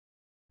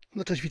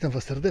No cześć, witam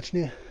Was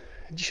serdecznie.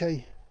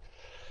 Dzisiaj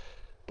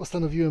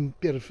postanowiłem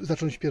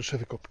zacząć pierwsze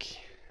wykopki.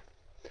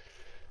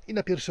 I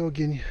na pierwszy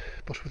ogień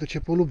poszły te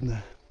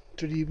ciepłolubne,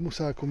 czyli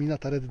musa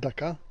acuminata red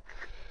ducka.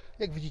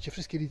 Jak widzicie,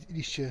 wszystkie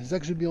liście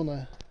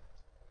zagrzybione,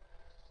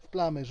 w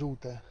plamy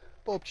żółte,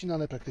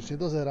 poobcinane praktycznie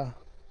do zera.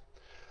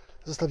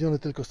 Zostawiony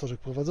tylko stożek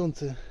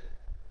prowadzący.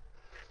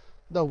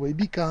 Dał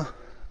łejbika.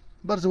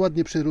 Bardzo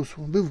ładnie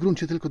przyrósł. Był w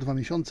gruncie tylko 2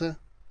 miesiące.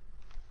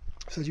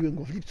 Wsadziłem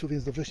go w lipcu,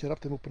 więc do września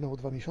raptem upłynęło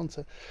 2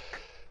 miesiące.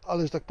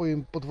 Ale, że tak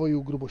powiem,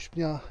 podwoił grubość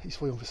pnia i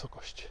swoją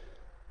wysokość.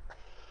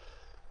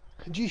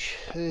 Dziś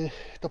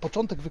to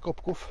początek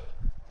wykopków.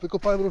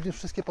 Wykopałem również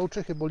wszystkie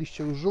pałczychy, bo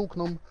liście już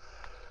żółkną.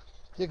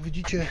 Jak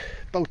widzicie,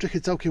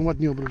 pałczychy całkiem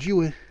ładnie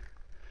obrodziły.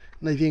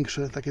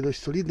 Największe, takie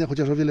dość solidne,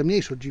 chociaż o wiele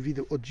mniejsze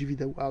od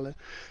dziwideł,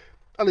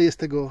 ale jest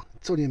tego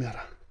co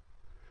niemiara.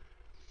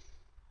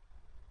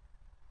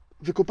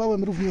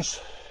 Wykopałem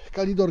również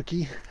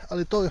kalidorki,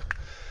 ale to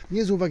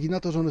nie z uwagi na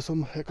to, że one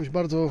są jakoś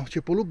bardzo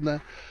ciepłolubne,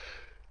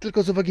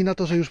 tylko z uwagi na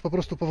to, że już po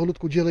prostu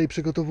powolutku dzielę i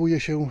przygotowuję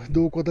się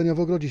do układania w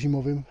ogrodzie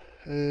zimowym.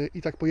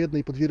 I tak po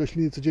jednej, po 2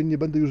 rośliny codziennie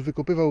będę już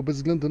wykopywał, bez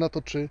względu na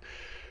to,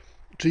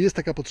 czy jest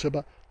taka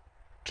potrzeba,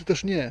 czy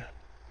też nie.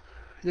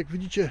 Jak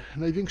widzicie,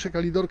 największa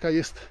kalidorka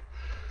jest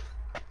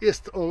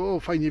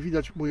fajnie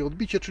widać moje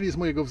odbicie, czyli z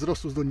mojego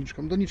wzrostu z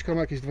doniczką. Doniczka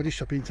ma jakieś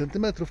 25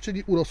 cm,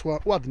 czyli urosła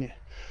ładnie.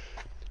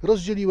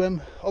 Rozdzieliłem,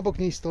 obok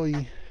niej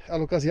stoi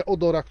alokazja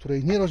odora,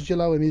 której nie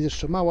rozdzielałem, jest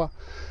jeszcze mała.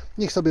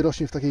 Niech sobie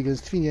rośnie w takiej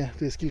gęstwinie.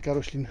 Tu jest kilka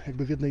roślin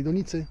jakby w jednej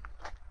donicy.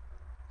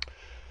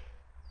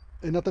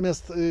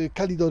 Natomiast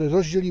kalidory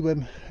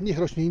rozdzieliłem, niech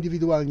rośnie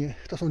indywidualnie.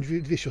 To są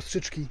dwie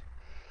siostrzyczki.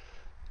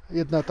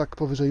 Jedna tak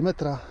powyżej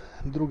metra,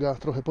 druga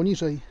trochę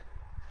poniżej.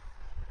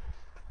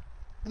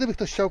 Gdyby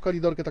ktoś chciał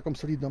kalidorkę taką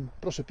solidną,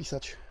 proszę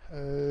pisać.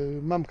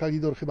 Mam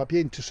kalidor chyba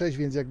 5 czy 6,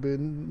 więc jakby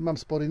mam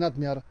spory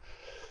nadmiar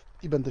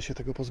i będę się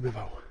tego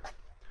pozbywał.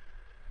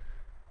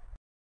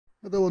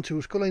 No dołączył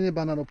już kolejny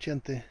banan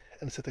obcięty,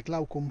 Niestety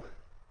glaukum,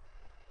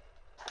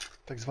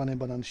 tak zwany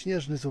banan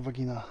śnieżny, z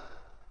uwagi na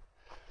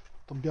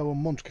tą białą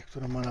mączkę,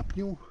 którą ma na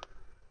pniu.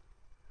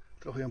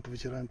 Trochę ją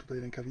powycierałem tutaj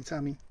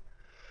rękawicami.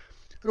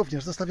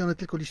 Również zostawiony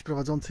tylko liść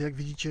prowadzący, jak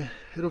widzicie,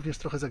 również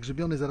trochę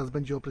zagrzybiony, zaraz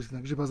będzie oprysk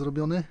na grzyba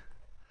zrobiony.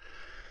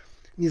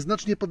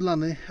 Nieznacznie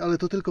podlany, ale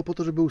to tylko po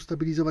to, żeby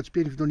ustabilizować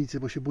pień w donicy,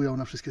 bo się bujał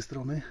na wszystkie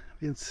strony,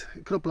 więc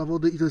kropla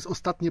wody i to jest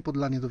ostatnie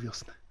podlanie do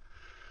wiosny.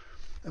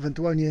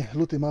 Ewentualnie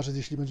luty, marzec,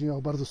 jeśli będzie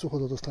miał bardzo sucho,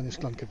 to dostanie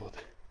szklankę wody.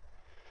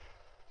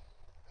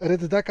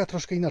 Red ducka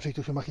troszkę inaczej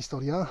tu się ma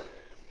historia.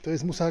 To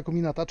jest musa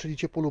acuminata, czyli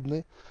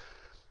ciepłolubny.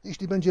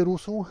 Jeśli będzie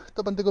rósł,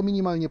 to będę go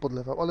minimalnie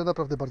podlewał, ale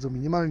naprawdę bardzo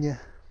minimalnie.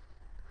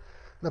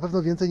 Na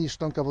pewno więcej niż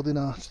szklanka wody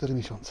na 4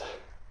 miesiące.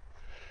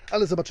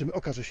 Ale zobaczymy,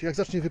 okaże się. Jak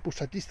zacznie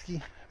wypuszczać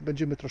listki,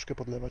 będziemy troszkę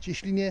podlewać.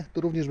 Jeśli nie,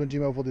 to również będzie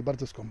miał wody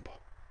bardzo skąpo.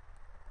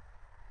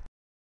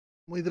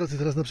 Moi drodzy,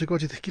 teraz na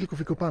przykładzie tych kilku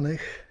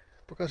wykopanych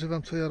pokażę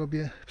Wam, co ja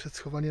robię przed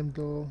schowaniem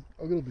do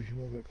ogrodu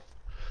zimowego.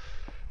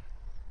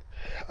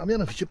 A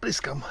mianowicie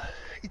pryskam.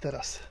 I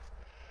teraz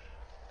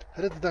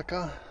red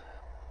ducka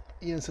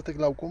i Niestety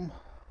glaukum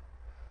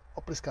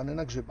opryskane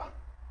na grzyba.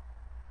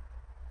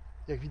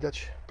 Jak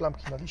widać,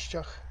 plamki na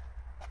liściach.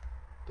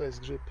 To jest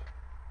grzyb.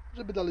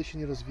 Żeby dalej się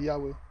nie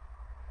rozwijały,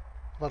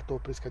 warto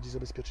opryskać i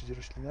zabezpieczyć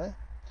roślinę.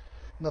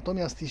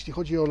 Natomiast jeśli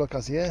chodzi o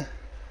alokazję,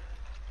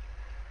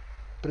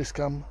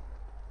 pryskam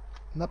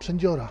na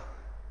przędziora.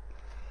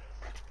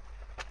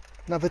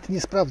 Nawet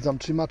nie sprawdzam,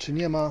 czy ma, czy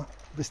nie ma.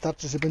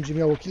 Wystarczy, że będzie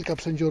miało kilka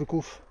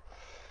przędziorków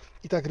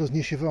i tak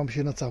rozniesie Wam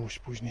się na całość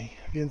później.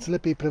 Więc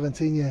lepiej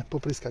prewencyjnie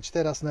popryskać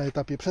teraz, na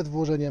etapie przed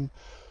włożeniem.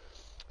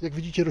 Jak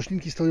widzicie,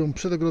 roślinki stoją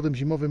przed ogrodem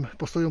zimowym.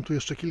 Postoją tu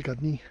jeszcze kilka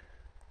dni.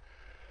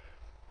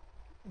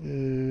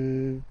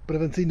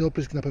 Prewencyjny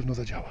oprysk na pewno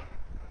zadziała.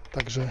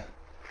 Także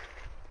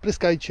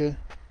pryskajcie.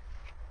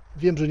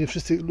 Wiem, że nie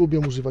wszyscy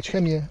lubią używać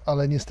chemii,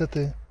 ale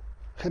niestety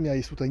chemia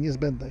jest tutaj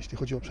niezbędna, jeśli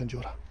chodzi o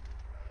przędziora.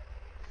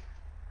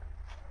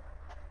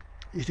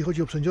 Jeśli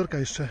chodzi o przędziorka,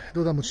 jeszcze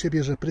dodam od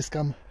siebie, że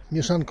pryskam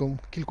mieszanką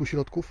kilku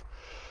środków.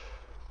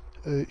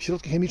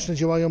 Środki chemiczne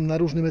działają na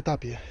różnym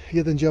etapie.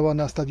 Jeden działa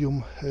na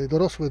stadium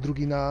dorosłe,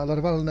 drugi na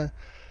larwalne.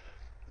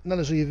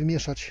 Należy je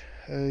wymieszać.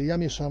 Ja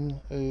mieszam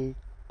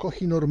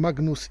Kohinor,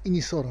 Magnus i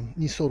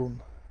Nisorun.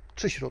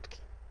 3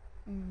 środki.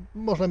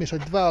 Można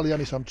mieszać 2, ale ja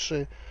mieszam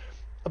 3,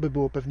 aby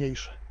było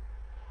pewniejsze.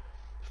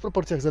 W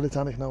proporcjach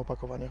zalecanych na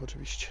opakowaniach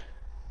oczywiście.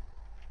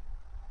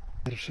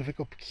 Pierwsze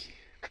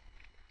wykopki.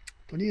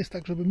 To nie jest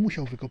tak, żebym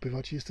musiał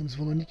wykopywać. Jestem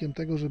zwolennikiem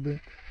tego, żeby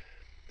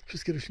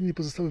wszystkie rośliny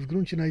pozostały w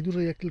gruncie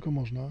najdłużej jak tylko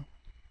można.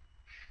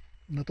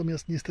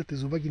 Natomiast niestety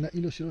z uwagi na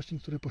ilość roślin,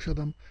 które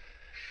posiadam,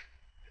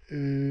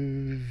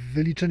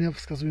 wyliczenia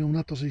wskazują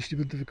na to, że jeśli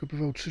będę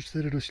wykopywał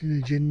 3-4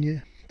 rośliny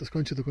dziennie, to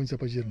skończę do końca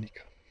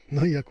października.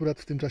 No i akurat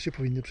w tym czasie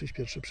powinny przyjść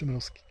pierwsze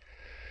przymrozki.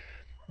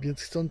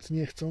 Więc chcąc,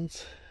 nie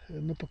chcąc,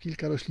 no po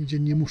kilka roślin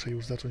dziennie muszę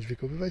już zacząć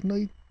wykopywać. No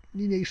i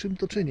niniejszym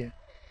to czynię.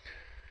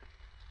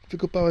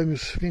 Wykopałem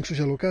już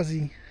większość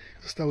alokazji.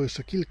 Zostało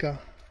jeszcze kilka.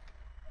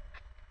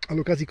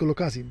 Alokazji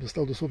kolokazji.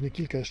 Zostało dosłownie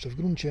kilka jeszcze w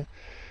gruncie.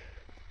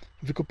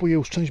 Wykopuję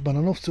już część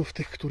bananowców,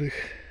 tych,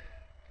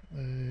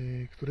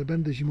 które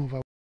będę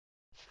zimował.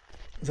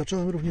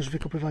 Zacząłem również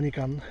wykopywanie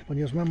kan,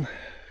 ponieważ mam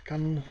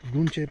kan w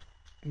gruncie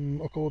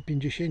około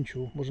 50,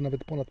 może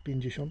nawet ponad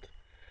 50.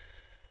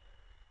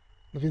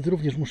 No więc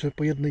również muszę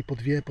po jednej, po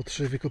dwie, po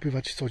trzy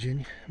wykopywać co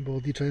dzień, bo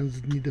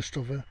odliczając dni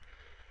deszczowe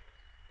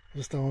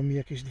zostało mi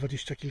jakieś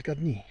 20 kilka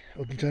dni.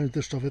 Odliczając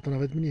deszczowe to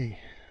nawet mniej.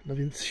 No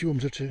więc siłą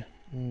rzeczy,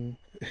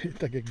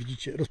 tak jak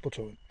widzicie,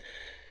 rozpocząłem.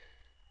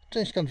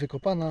 Część kan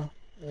wykopana.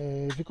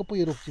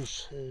 Wykopuję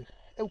również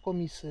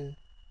ełkomisy.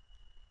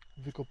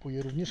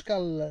 Wykopuję również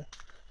kalle,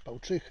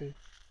 pałczychy.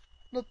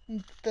 No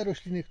te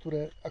rośliny,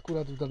 które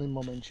akurat w danym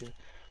momencie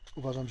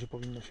uważam, że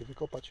powinno się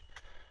wykopać.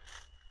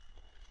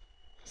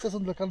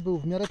 Sezon dla kan był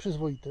w miarę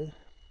przyzwoity.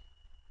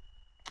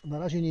 Na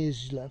razie nie jest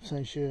źle, w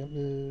sensie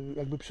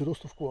jakby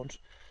przyrostów kłącz.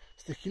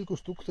 Z tych kilku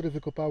sztuk, które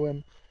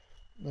wykopałem,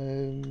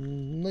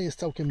 no jest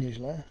całkiem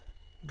nieźle,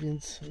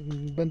 więc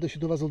będę się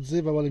do Was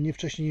odzywał, ale nie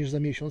wcześniej niż za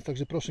miesiąc,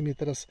 także proszę mnie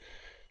teraz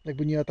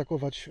jakby nie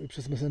atakować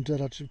przez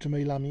Messengera czy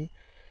mailami.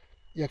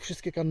 Jak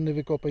wszystkie kanny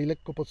wykopę i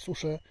lekko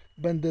podsuszę,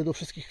 będę do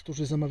wszystkich,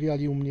 którzy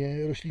zamawiali u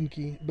mnie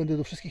roślinki, będę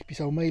do wszystkich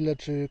pisał maile,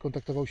 czy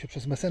kontaktował się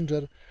przez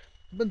Messenger.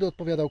 Będę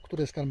odpowiadał,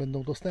 które z kan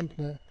będą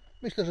dostępne.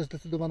 Myślę, że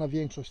zdecydowana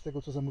większość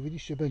tego, co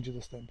zamówiliście, będzie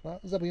dostępna,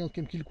 za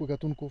wyjątkiem kilku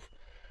gatunków,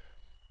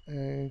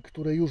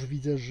 które już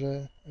widzę,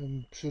 że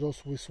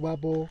przyrosły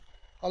słabo,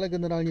 ale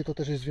generalnie to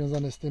też jest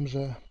związane z tym,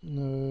 że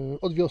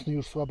od wiosny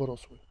już słabo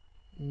rosły.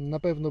 Na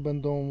pewno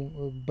będą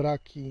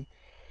braki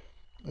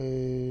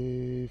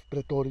w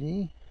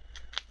pretorii.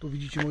 Tu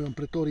widzicie moją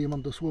pretorię,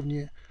 mam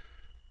dosłownie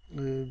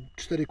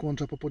 4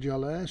 kłącza po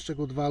podziale, z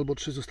czego 2 albo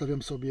 3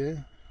 zostawiam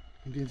sobie,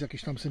 więc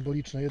jakieś tam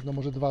symboliczne, jedno,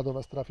 może 2 do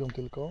Was trafią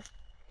tylko.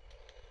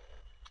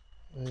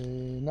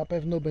 Na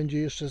pewno będzie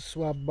jeszcze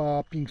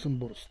słaba Pink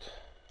Sunburst.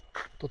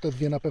 To te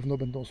dwie na pewno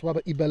będą słabe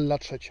i Bella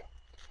trzecia.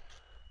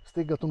 Z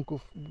tych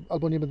gatunków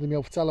albo nie będę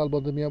miał wcale,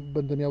 albo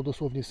będę miał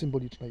dosłownie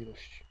symboliczne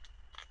ilości.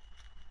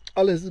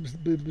 Ale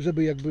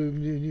żeby jakby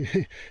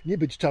nie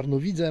być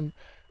czarnowidzem,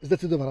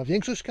 zdecydowana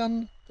większość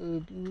kan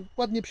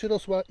ładnie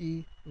przyrosła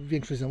i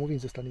większość zamówień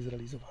zostanie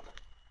zrealizowana.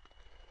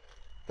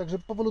 Także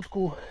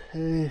powolutku,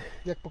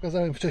 jak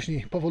pokazałem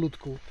wcześniej,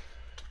 powolutku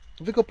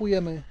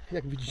wykopujemy.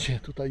 Jak widzicie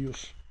tutaj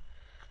już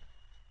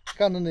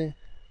kanny,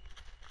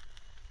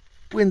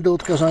 płyn do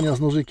odkażania z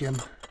nożykiem,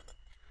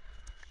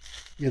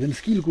 jeden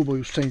z kilku, bo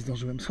już część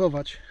zdążyłem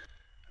schować.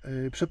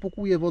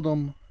 Przepłukuję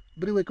wodą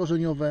bryły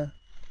korzeniowe,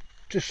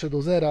 czyszczę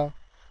do zera,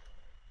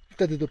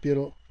 wtedy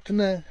dopiero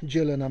tnę,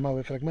 dzielę na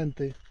małe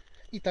fragmenty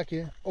i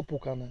takie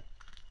opłukane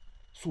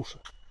suszę.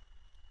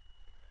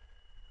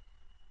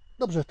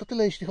 Dobrze, to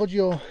tyle jeśli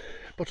chodzi o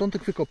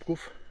początek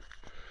wykopków.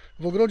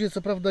 W ogrodzie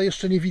co prawda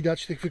jeszcze nie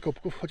widać tych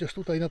wykopków, chociaż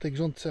tutaj na tej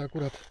grządce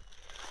akurat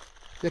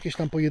jakieś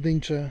tam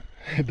pojedyncze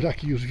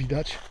braki już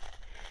widać.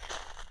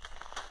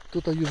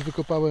 Tutaj już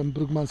wykopałem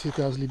Brugmansię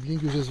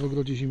Liebling, już jest w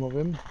ogrodzie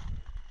zimowym.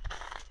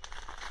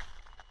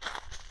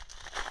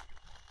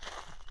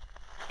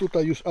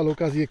 Tutaj już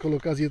alokazję,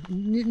 kolokazję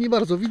nie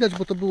bardzo widać,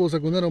 bo to było za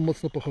gonerą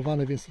mocno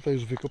pochowane, więc tutaj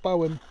już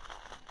wykopałem.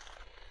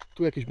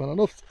 Tu jakieś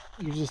bananowce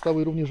już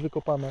zostały również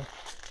wykopane.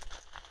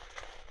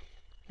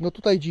 No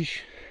tutaj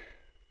dziś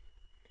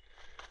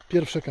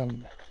pierwsze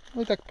kanny.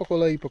 No i tak po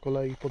kolei,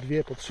 po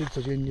dwie, po trzy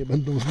codziennie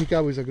będą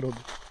znikały z zagrody.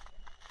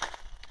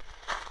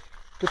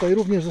 Tutaj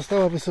również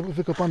została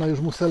wykopana już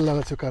musella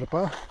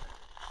laciokarpa.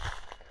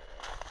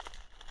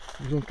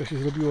 Grządka się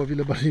zrobiła o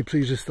wiele bardziej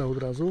przejrzysta od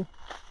razu.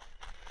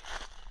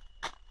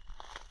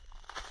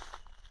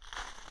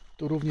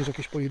 Tu również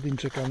jakieś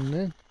pojedyncze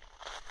kanny.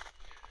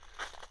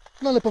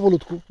 No ale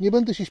powolutku, nie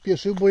będę się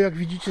śpieszył, bo jak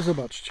widzicie,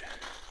 zobaczcie.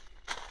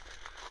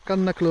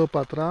 Kanna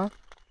Kleopatra,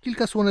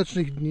 kilka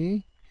słonecznych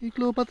dni i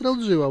Kleopatra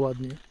odżyła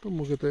ładnie. Tu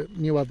mogę te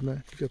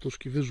nieładne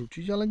kwiatuszki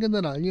wyrzucić, ale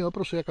generalnie, o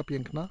proszę jaka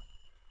piękna.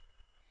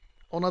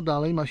 Ona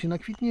dalej ma się na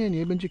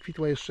kwitnienie, będzie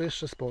kwitła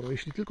jeszcze sporo.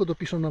 Jeśli tylko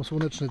dopiszą nam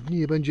słoneczne dni,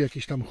 nie będzie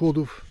jakichś tam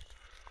chłodów,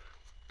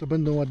 to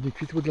będą ładnie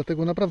kwitły,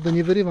 dlatego naprawdę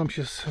nie wyrywam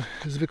się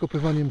z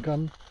wykopywaniem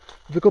kan.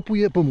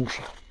 Wykopuję, bo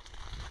muszę.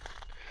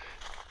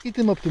 I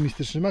tym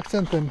optymistycznym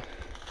akcentem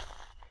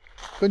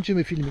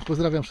kończymy filmik.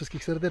 Pozdrawiam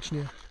wszystkich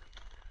serdecznie.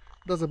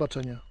 Do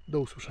zobaczenia, do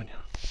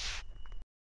usłyszenia.